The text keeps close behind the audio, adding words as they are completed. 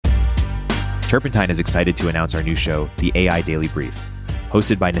Turpentine is excited to announce our new show, The AI Daily Brief,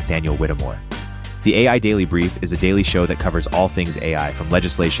 hosted by Nathaniel Whittemore. The AI Daily Brief is a daily show that covers all things AI, from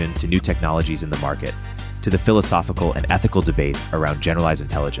legislation to new technologies in the market, to the philosophical and ethical debates around generalized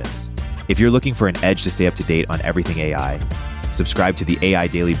intelligence. If you're looking for an edge to stay up to date on everything AI, subscribe to the AI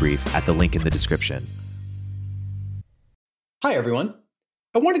Daily Brief at the link in the description. Hi, everyone.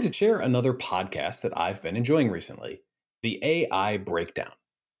 I wanted to share another podcast that I've been enjoying recently, the AI Breakdown.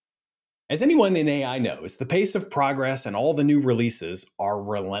 As anyone in AI knows, the pace of progress and all the new releases are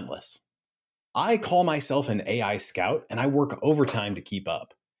relentless. I call myself an AI scout, and I work overtime to keep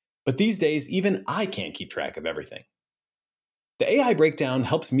up. But these days, even I can't keep track of everything. The AI Breakdown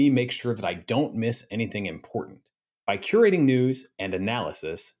helps me make sure that I don't miss anything important by curating news and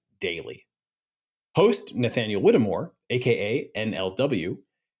analysis daily. Host Nathaniel Whittemore, aka NLW,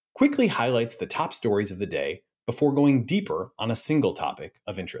 quickly highlights the top stories of the day before going deeper on a single topic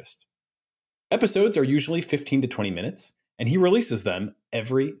of interest. Episodes are usually 15 to 20 minutes, and he releases them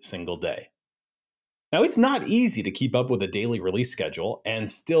every single day. Now, it's not easy to keep up with a daily release schedule and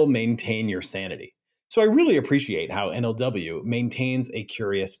still maintain your sanity. So I really appreciate how NLW maintains a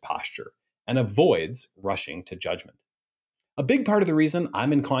curious posture and avoids rushing to judgment. A big part of the reason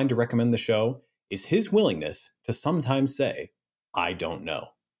I'm inclined to recommend the show is his willingness to sometimes say, "I don't know."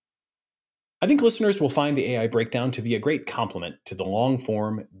 I think listeners will find the AI Breakdown to be a great complement to the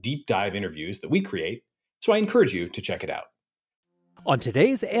long-form, deep dive interviews that we create, so I encourage you to check it out. On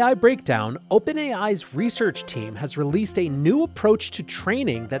today's AI Breakdown, OpenAI's research team has released a new approach to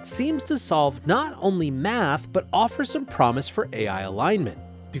training that seems to solve not only math, but offers some promise for AI alignment.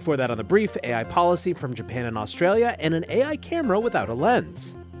 Before that on the brief, AI policy from Japan and Australia, and an AI camera without a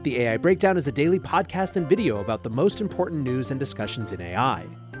lens. The AI Breakdown is a daily podcast and video about the most important news and discussions in AI.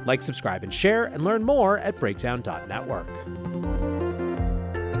 Like, subscribe, and share, and learn more at breakdown.network.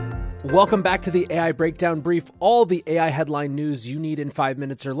 Welcome back to the AI Breakdown Brief, all the AI headline news you need in 5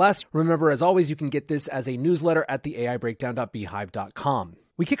 minutes or less. Remember, as always, you can get this as a newsletter at theaibreakdown.beehive.com.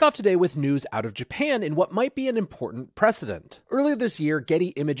 We kick off today with news out of Japan in what might be an important precedent. Earlier this year, Getty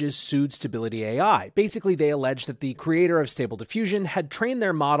Images sued Stability AI. Basically, they alleged that the creator of Stable Diffusion had trained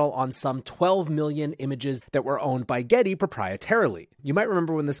their model on some 12 million images that were owned by Getty proprietarily. You might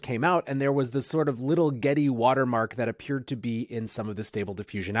remember when this came out, and there was this sort of little Getty watermark that appeared to be in some of the Stable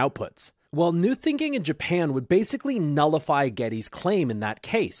Diffusion outputs. Well, new thinking in Japan would basically nullify Getty's claim in that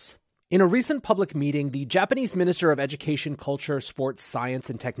case. In a recent public meeting, the Japanese Minister of Education, Culture, Sports, Science,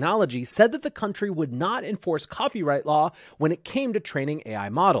 and Technology said that the country would not enforce copyright law when it came to training AI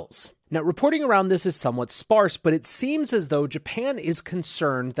models. Now, reporting around this is somewhat sparse, but it seems as though Japan is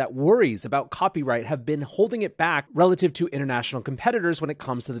concerned that worries about copyright have been holding it back relative to international competitors when it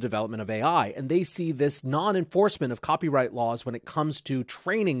comes to the development of AI, and they see this non-enforcement of copyright laws when it comes to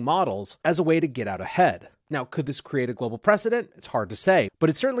training models as a way to get out ahead. Now, could this create a global precedent? It's hard to say, but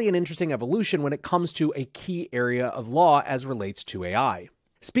it's certainly an interesting evolution when it comes to a key area of law as relates to AI.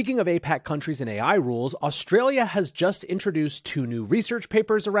 Speaking of APAC countries and AI rules, Australia has just introduced 2 new research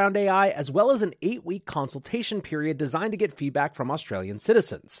papers around AI, as well as an 8-week consultation period designed to get feedback from Australian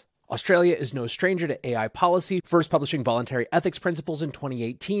citizens. Australia is no stranger to AI policy, first publishing voluntary ethics principles in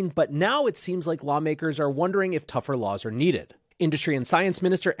 2018, but now it seems like lawmakers are wondering if tougher laws are needed. Industry and Science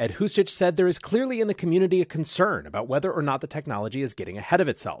Minister Ed Husic said there is clearly in the community a concern about whether or not the technology is getting ahead of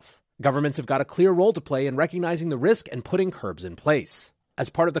itself. Governments have got a clear role to play in recognizing the risk and putting curbs in place. As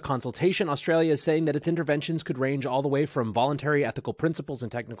part of the consultation, Australia is saying that its interventions could range all the way from voluntary ethical principles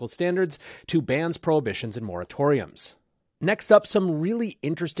and technical standards to bans, prohibitions, and moratoriums. Next up, some really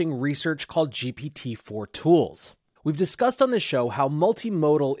interesting research called GPT-4 tools. We've discussed on this show how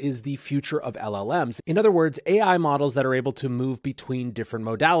multimodal is the future of LLMs. In other words, AI models that are able to move between different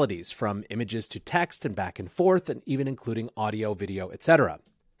modalities, from images to text and back and forth, and even including audio, video, etc.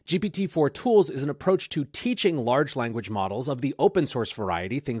 GPT-4 tools is an approach to teaching large language models of the open source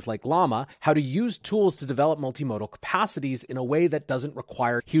variety, things like Llama, how to use tools to develop multimodal capacities in a way that doesn't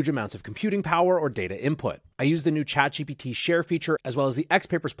require huge amounts of computing power or data input. I use the new ChatGPT share feature as well as the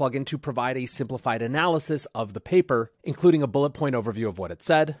XPapers plugin to provide a simplified analysis of the paper, including a bullet point overview of what it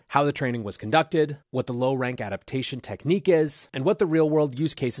said, how the training was conducted, what the low-rank adaptation technique is, and what the real-world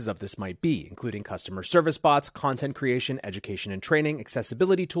use cases of this might be, including customer service bots, content creation, education and training,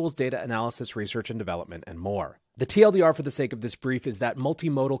 accessibility tools, data analysis, research and development, and more. The TLDR for the sake of this brief is that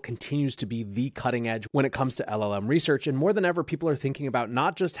multimodal continues to be the cutting edge when it comes to LLM research, and more than ever, people are thinking about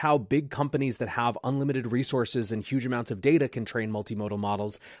not just how big companies that have unlimited resources and huge amounts of data can train multimodal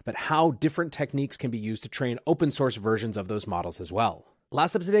models, but how different techniques can be used to train open source versions of those models as well.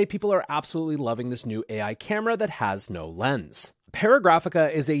 Last up today, people are absolutely loving this new AI camera that has no lens.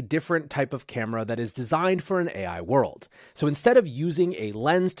 Paragraphica is a different type of camera that is designed for an AI world. So instead of using a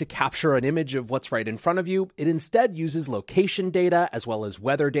lens to capture an image of what's right in front of you, it instead uses location data as well as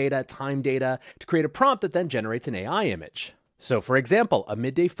weather data, time data to create a prompt that then generates an AI image. So for example, a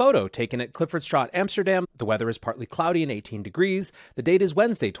midday photo taken at Cliffordstraat, Amsterdam. The weather is partly cloudy and 18 degrees. The date is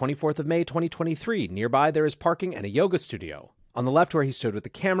Wednesday, 24th of May, 2023. Nearby there is parking and a yoga studio. On the left where he stood with the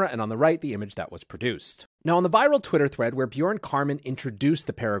camera, and on the right the image that was produced. Now on the viral Twitter thread where Bjorn Carmen introduced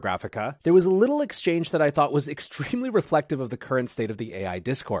the Paragraphica, there was a little exchange that I thought was extremely reflective of the current state of the AI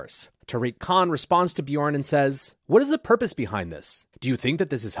discourse. Tariq Khan responds to Bjorn and says, "What is the purpose behind this? Do you think that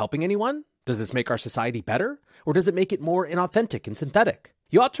this is helping anyone? Does this make our society better? Or does it make it more inauthentic and synthetic?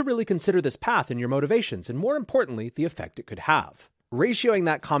 You ought to really consider this path and your motivations, and more importantly, the effect it could have." Ratioing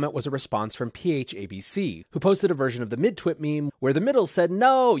that comment was a response from PHABC, who posted a version of the mid-twit meme where the middle said,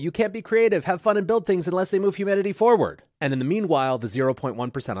 "No, you can't be creative, have fun and build things unless they move humanity forward." And in the meanwhile, the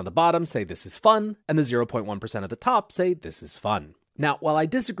 0.1% on the bottom say this is fun, and the 0.1% at the top say this is fun. Now, while I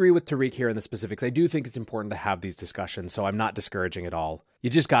disagree with Tariq here in the specifics, I do think it's important to have these discussions, so I'm not discouraging at all. You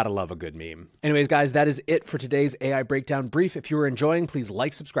just gotta love a good meme. Anyways, guys, that is it for today's AI Breakdown Brief. If you were enjoying, please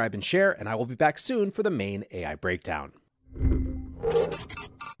like, subscribe, and share, and I will be back soon for the main AI Breakdown.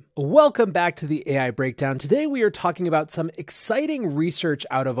 Welcome back to the AI Breakdown. Today we are talking about some exciting research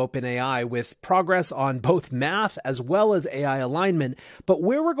out of OpenAI with progress on both math as well as AI alignment. But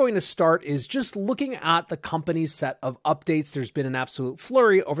where we're going to start is just looking at the company's set of updates. There's been an absolute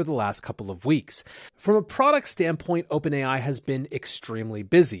flurry over the last couple of weeks. From a product standpoint, OpenAI has been extremely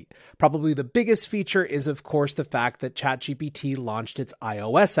busy. Probably the biggest feature is, of course, the fact that ChatGPT launched its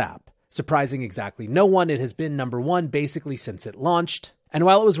iOS app. Surprising exactly no one, it has been number one basically since it launched. And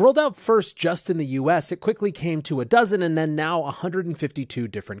while it was rolled out first just in the US, it quickly came to a dozen and then now 152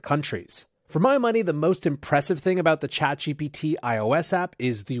 different countries. For my money, the most impressive thing about the ChatGPT iOS app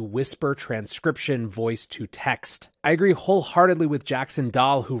is the Whisper transcription voice to text. I agree wholeheartedly with Jackson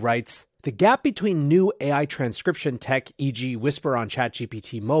Dahl, who writes, "The gap between new AI transcription tech, e.g. Whisper on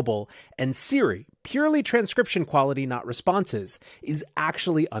ChatGPT Mobile, and Siri, purely transcription quality, not responses, is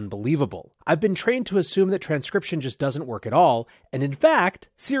actually unbelievable. I've been trained to assume that transcription just doesn't work at all, and in fact,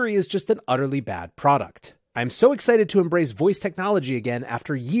 Siri is just an utterly bad product. I'm so excited to embrace voice technology again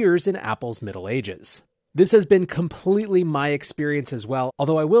after years in Apple's Middle Ages." This has been completely my experience as well,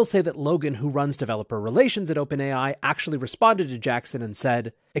 although I will say that Logan, who runs developer relations at OpenAI, actually responded to Jackson and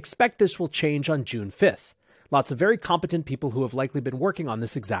said, "Expect this will change on June 5th. Lots of very competent people who have likely been working on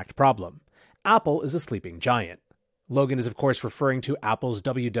this exact problem. Apple is a sleeping giant." Logan is of course referring to Apple's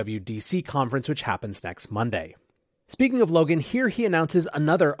WWDC conference, which happens next Monday. Speaking of Logan, here he announces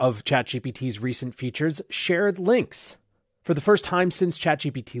another of ChatGPT's recent features, shared links. For the first time since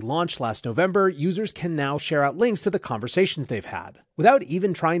ChatGPT launched last November, users can now share out links to the conversations they've had. Without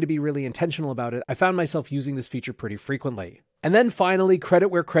even trying to be really intentional about it, I found myself using this feature pretty frequently. And then finally, credit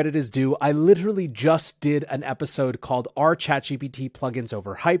where credit is due, I literally just did an episode called "Are ChatGPT Plugins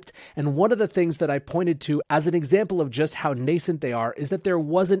Overhyped?" And one of the things that I pointed to as an example of just how nascent they are is that there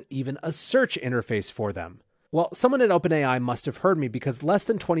wasn't even a search interface for them. Well, someone at OpenAI must have heard me, because less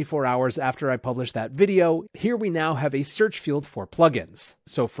than 24 hours after I published that video, here we now have a search field for plugins.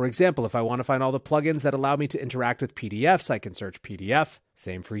 So for example, if I want to find all the plugins that allow me to interact with PDFs, I can search PDF.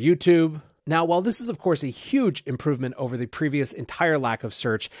 Same for YouTube. Now, while this is of course a huge improvement over the previous entire lack of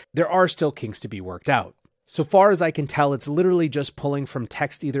search, there are still kinks to be worked out. So far as I can tell, it's literally just pulling from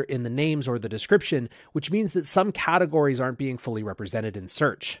text either in the names or the description, which means that some categories aren't being fully represented in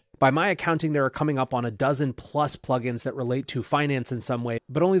search. By my accounting, there are coming up on a dozen plus plugins that relate to finance in some way,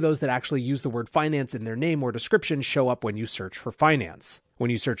 but only those that actually use the word finance in their name or description show up when you search for finance.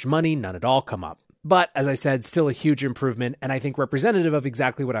 When you search money, none at all come up. But as I said, still a huge improvement, and I think representative of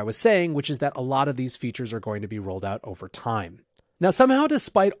exactly what I was saying, which is that a lot of these features are going to be rolled out over time. Now, somehow,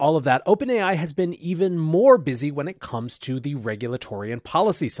 despite all of that, OpenAI has been even more busy when it comes to the regulatory and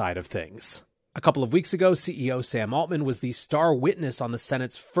policy side of things. A couple of weeks ago, CEO Sam Altman was the star witness on the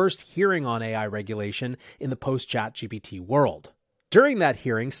Senate's first hearing on AI regulation in the post-ChatGPT world. During that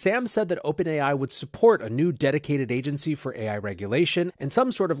hearing, Sam said that OpenAI would support a new dedicated agency for AI regulation and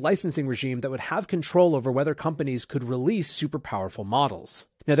some sort of licensing regime that would have control over whether companies could release super powerful models.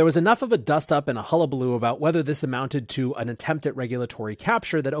 Now, there was enough of a dust-up and a hullabaloo about whether this amounted to an attempt at regulatory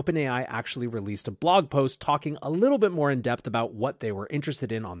capture that OpenAI actually released a blog post talking a little bit more in depth about what they were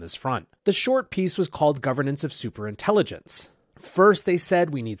interested in on this front. The short piece was called Governance of Superintelligence. First, they said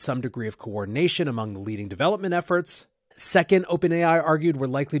we need some degree of coordination among the leading development efforts. Second, OpenAI argued we're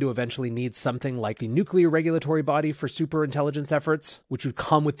likely to eventually need something like the nuclear regulatory body for superintelligence efforts, which would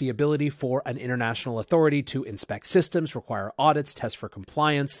come with the ability for an international authority to inspect systems, require audits, test for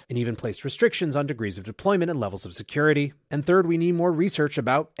compliance, and even place restrictions on degrees of deployment and levels of security. And third, we need more research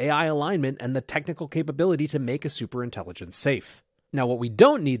about AI alignment and the technical capability to make a superintelligence safe. Now, what we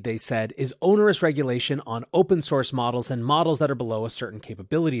don't need, they said, is onerous regulation on open source models and models that are below a certain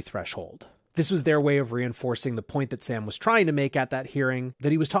capability threshold. This was their way of reinforcing the point that Sam was trying to make at that hearing,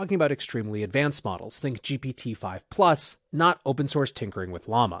 that he was talking about extremely advanced models, think GPT-5+, not open source tinkering with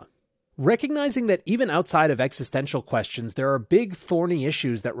Llama. Recognizing that even outside of existential questions, there are big thorny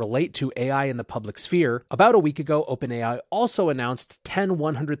issues that relate to AI in the public sphere, about a week ago, OpenAI also announced 10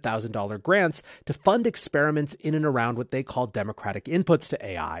 $100,000 grants to fund experiments in and around what they call democratic inputs to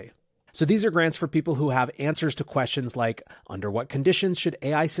AI. So these are grants for people who have answers to questions like, under what conditions should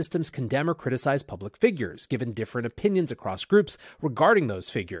AI systems condemn or criticize public figures, given different opinions across groups regarding those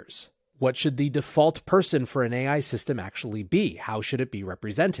figures? What should the default person for an AI system actually be? How should it be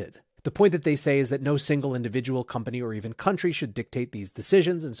represented? The point that they say is that no single individual, company, or even country should dictate these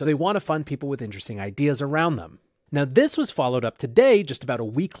decisions, and so they want to fund people with interesting ideas around them. Now, this was followed up today, just about a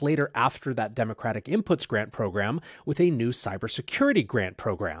week later after that Democratic Inputs Grant program, with a new cybersecurity grant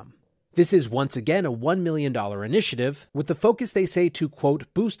program. This is once again a $1 million initiative, with the focus, they say, to, quote,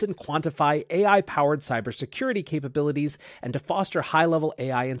 boost and quantify AI-powered cybersecurity capabilities and to foster high-level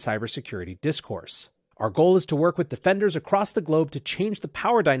AI and cybersecurity discourse. Our goal is to work with defenders across the globe to change the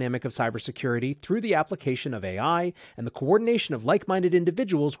power dynamic of cybersecurity through the application of AI and the coordination of like-minded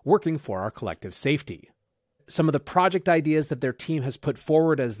individuals working for our collective safety. Some of the project ideas that their team has put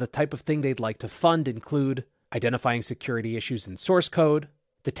forward as the type of thing they'd like to fund include identifying security issues in source code,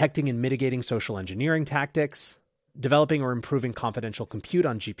 detecting and mitigating social engineering tactics, developing or improving confidential compute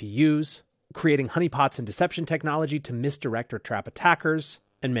on GPUs, creating honeypots and deception technology to misdirect or trap attackers,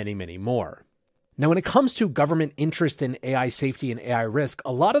 and many, many more. Now, when it comes to government interest in AI safety and AI risk,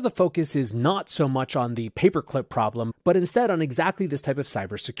 a lot of the focus is not so much on the paperclip problem, but instead on exactly this type of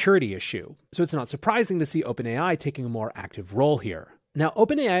cybersecurity issue. So it's not surprising to see OpenAI taking a more active role here. Now,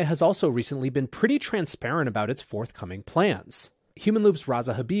 OpenAI has also recently been pretty transparent about its forthcoming plans. HumanLoop's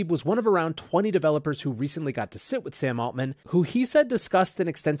Raza Habib was one of around 20 developers who recently got to sit with Sam Altman, who he said discussed in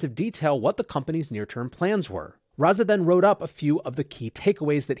extensive detail what the company's near-term plans were. Raza then wrote up a few of the key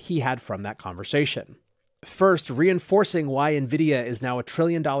takeaways that he had from that conversation. First, reinforcing why NVIDIA is now $1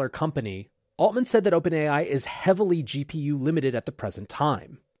 trillion company, Altman said that OpenAI is heavily GPU limited at the present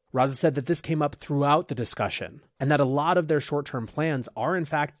time. Raza said that this came up throughout the discussion, and that a lot of their short-term plans are in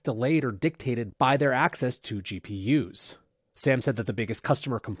fact delayed or dictated by their access to GPUs. Sam said that the biggest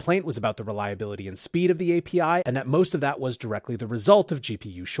customer complaint was about the reliability and speed of the API, and that most of that was directly the result of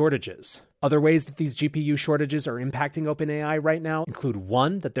GPU shortages. Other ways that these GPU shortages are impacting OpenAI right now include,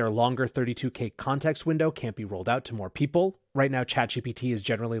 one, that their longer 32K context window can't be rolled out to more people. Right now, ChatGPT is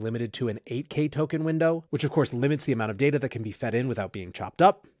generally limited to an 8K token window, which of course limits the amount of data that can be fed in without being chopped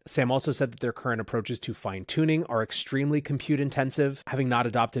up. Sam also said that their current approaches to fine-tuning are extremely compute-intensive, having not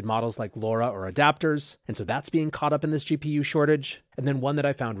adopted models like LoRa or adapters, and so that's being caught up in this GPU shortage. And then one that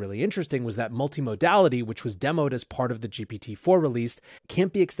I found really interesting was that multimodality, which was demoed as part of the GPT-4 release,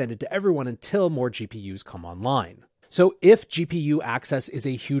 can't be extended to everyone until more GPUs come online. So if GPU access is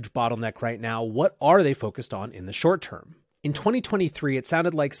a huge bottleneck right now, what are they focused on in the short term? In 2023, it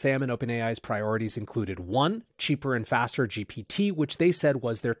sounded like Sam and OpenAI's priorities included, one, cheaper and faster GPT, which they said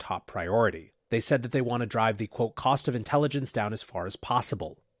was their top priority. They said that they want to drive the, quote, cost of intelligence down as far as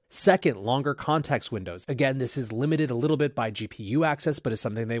possible. Second, longer context windows. Again, this is limited a little bit by GPU access, but is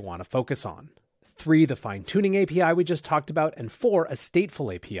something they want to focus on. 3, the fine-tuning API we just talked about, and 4, a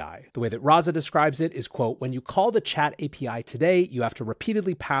stateful API. The way that Raza describes it is, quote, when you call the chat API today, you have to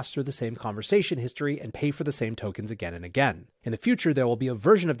repeatedly pass through the same conversation history and pay for the same tokens again and again. In the future, there will be a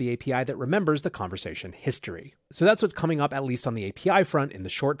version of the API that remembers the conversation history. So that's what's coming up, at least on the API front, in the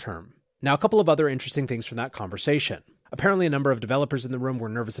short term. Now, a couple of other interesting things from that conversation. Apparently, a number of developers in the room were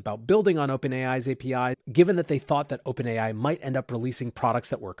nervous about building on OpenAI's API, given that they thought that OpenAI might end up releasing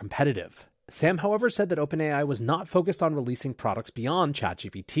products that were competitive. Sam, however, said that OpenAI was not focused on releasing products beyond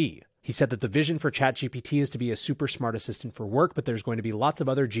ChatGPT. He said that the vision for ChatGPT is to be a super smart assistant for work, but there's going to be lots of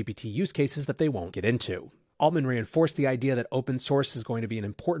other GPT use cases that they won't get into. Altman reinforced the idea that open source is going to be an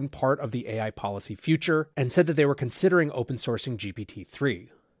important part of the AI policy future, and said that they were considering open sourcing GPT-3.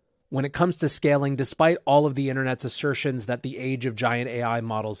 When it comes to scaling, despite all of the internet's assertions that the age of giant AI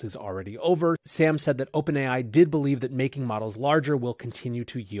models is already over, Sam said that OpenAI did believe that making models larger will continue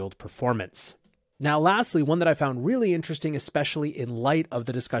to yield performance. Now, lastly, one that I found really interesting, especially in light of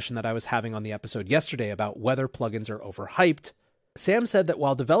the discussion that I was having on the episode yesterday about whether plugins are overhyped. Sam said that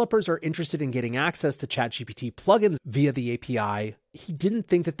while developers are interested in getting access to ChatGPT plugins via the API, he didn't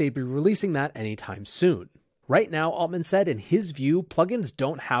think that they'd be releasing that anytime soon. Right now, Altman said, in his view, plugins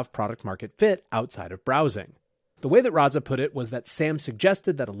don't have product market fit outside of browsing. The way that Raza put it was that Sam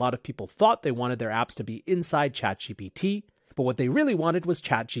suggested that a lot of people thought they wanted their apps to be inside ChatGPT, but what they really wanted was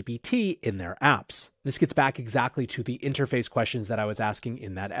ChatGPT in their apps. This gets back exactly to the interface questions that I was asking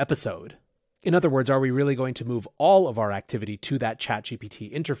in that episode. In other words, are we really going to move all of our activity to that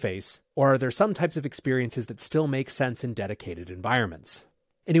ChatGPT interface, or are there some types of experiences that still make sense in dedicated environments?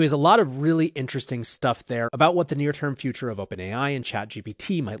 Anyways, a lot of really interesting stuff there about what the near-term future of OpenAI and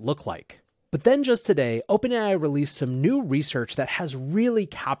ChatGPT might look like. But then just today, OpenAI released some new research that has really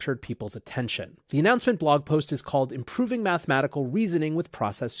captured people's attention. The announcement blog post is called Improving Mathematical Reasoning with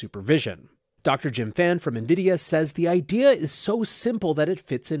Process Supervision. Dr. Jim Fan from NVIDIA says the idea is so simple that it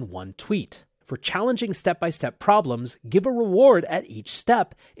fits in one tweet. For challenging step-by-step problems, give a reward at each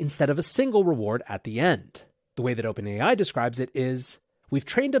step instead of a single reward at the end. The way that OpenAI describes it is, we've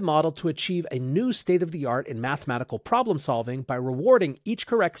trained a model to achieve a new state-of-the-art in mathematical problem-solving by rewarding each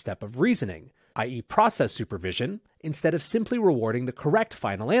correct step of reasoning, i.e. process supervision, instead of simply rewarding the correct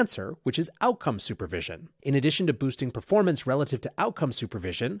final answer, which is outcome supervision. In addition to boosting performance relative to outcome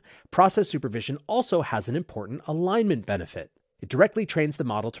supervision, process supervision also has an important alignment benefit. It directly trains the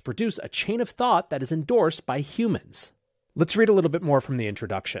model to produce a chain of thought that is endorsed by humans. Let's read a little bit more from the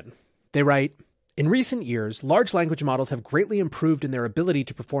introduction. They write, in recent years, large language models have greatly improved in their ability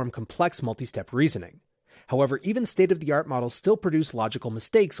to perform complex multi-step reasoning. However, even state-of-the-art models still produce logical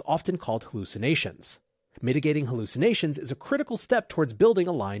mistakes, often called hallucinations. Mitigating hallucinations is a critical step towards building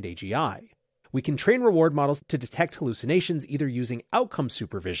aligned AGI. We can train reward models to detect hallucinations either using outcome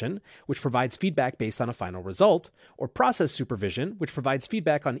supervision, which provides feedback based on a final result, or process supervision, which provides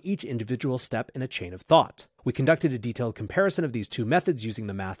feedback on each individual step in a chain of thought. We conducted a detailed comparison of these two methods using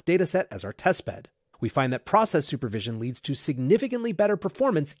the math dataset as our testbed. We find that process supervision leads to significantly better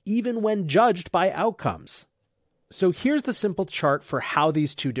performance even when judged by outcomes. So here's the simple chart for how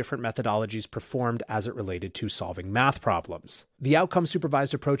these two different methodologies performed as it related to solving math problems. The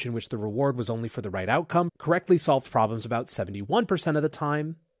outcome-supervised approach, in which the reward was only for the right outcome, correctly solved problems about 71% of the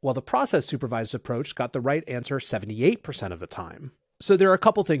time, while the process-supervised approach got the right answer 78% of the time. So there are a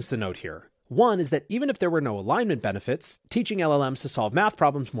couple things to note here. One is that even if there were no alignment benefits, teaching LLMs to solve math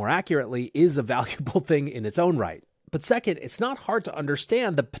problems more accurately is a valuable thing in its own right. But second, it's not hard to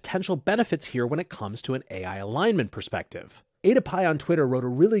understand the potential benefits here when it comes to an AI alignment perspective. AdaPie on Twitter wrote a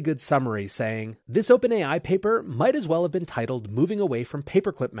really good summary saying, this OpenAI paper might as well have been titled Moving Away from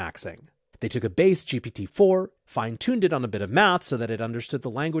Paperclip Maxing. They took a base GPT-4, fine-tuned it on a bit of math so that it understood the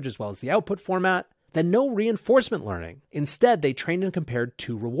language as well as the output format, then no reinforcement learning. Instead, they trained and compared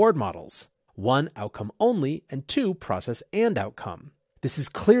two reward models. One, outcome only, and two, process and outcome. This is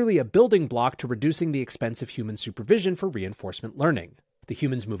clearly a building block to reducing the expense of human supervision for reinforcement learning. The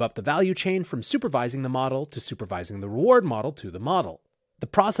humans move up the value chain from supervising the model to supervising the reward model to the model. The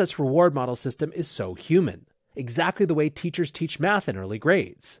process reward model system is so human, exactly the way teachers teach math in early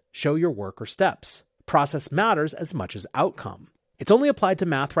grades. Show your work or steps. Process matters as much as outcome. It's only applied to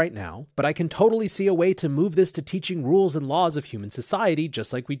math right now, but I can totally see a way to move this to teaching rules and laws of human society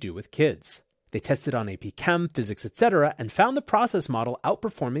just like we do with kids. They tested on AP Chem, physics, etc., and found the process model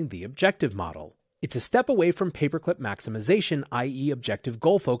outperforming the objective model. It's a step away from paperclip maximization, i.e. objective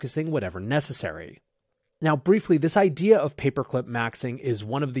goal focusing whenever necessary. Now, briefly, this idea of paperclip maxing is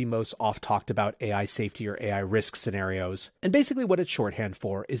one of the most oft-talked about AI safety or AI risk scenarios, and basically what it's shorthand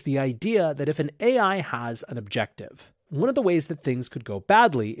for is the idea that if an AI has an objective, one of the ways that things could go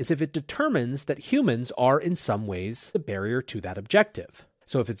badly is if it determines that humans are in some ways the barrier to that objective.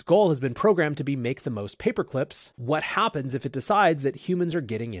 So if its goal has been programmed to be make the most paperclips, what happens if it decides that humans are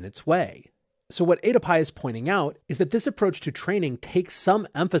getting in its way? So what AdaPie is pointing out is that this approach to training takes some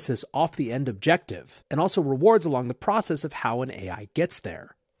emphasis off the end objective and also rewards along the process of how an AI gets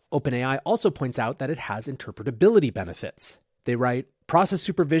there. OpenAI also points out that it has interpretability benefits. They write, process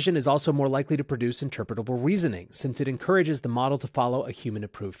supervision is also more likely to produce interpretable reasoning since it encourages the model to follow a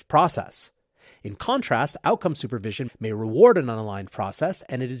human-approved process. In contrast, outcome supervision may reward an unaligned process,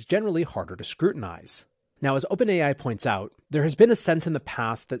 and it is generally harder to scrutinize. Now, as OpenAI points out, there has been a sense in the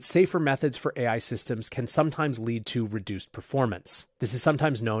past that safer methods for AI systems can sometimes lead to reduced performance. This is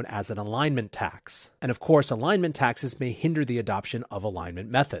sometimes known as an alignment tax. And of course, alignment taxes may hinder the adoption of alignment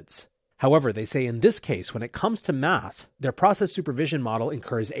methods. However, they say in this case, when it comes to math, their process supervision model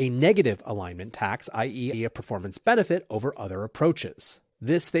incurs a negative alignment tax, i.e. a performance benefit over other approaches.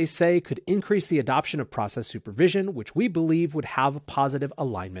 This, they say, could increase the adoption of process supervision, which we believe would have positive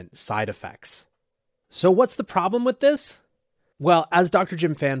alignment side effects. So what's the problem with this? Well, as Dr.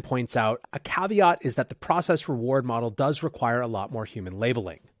 Jim Fan points out, a caveat is that the process reward model does require a lot more human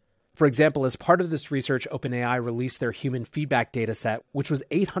labeling. For example, as part of this research, OpenAI released their human feedback dataset, which was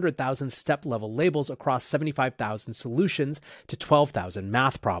 800,000 step-level labels across 75,000 solutions to 12,000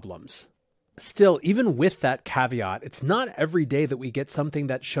 math problems. Still, even with that caveat, it's not every day that we get something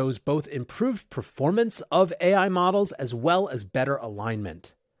that shows both improved performance of AI models as well as better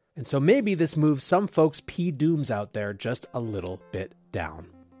alignment. And so maybe this moves some folks' P-dooms out there just a little bit down.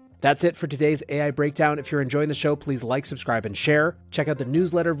 That's it for today's AI Breakdown. If you're enjoying the show, please like, subscribe, and share. Check out the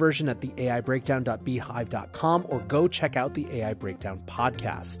newsletter version at theaibreakdown.beehive.com or go check out the AI Breakdown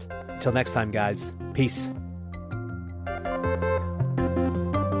podcast. Until next time, guys. Peace.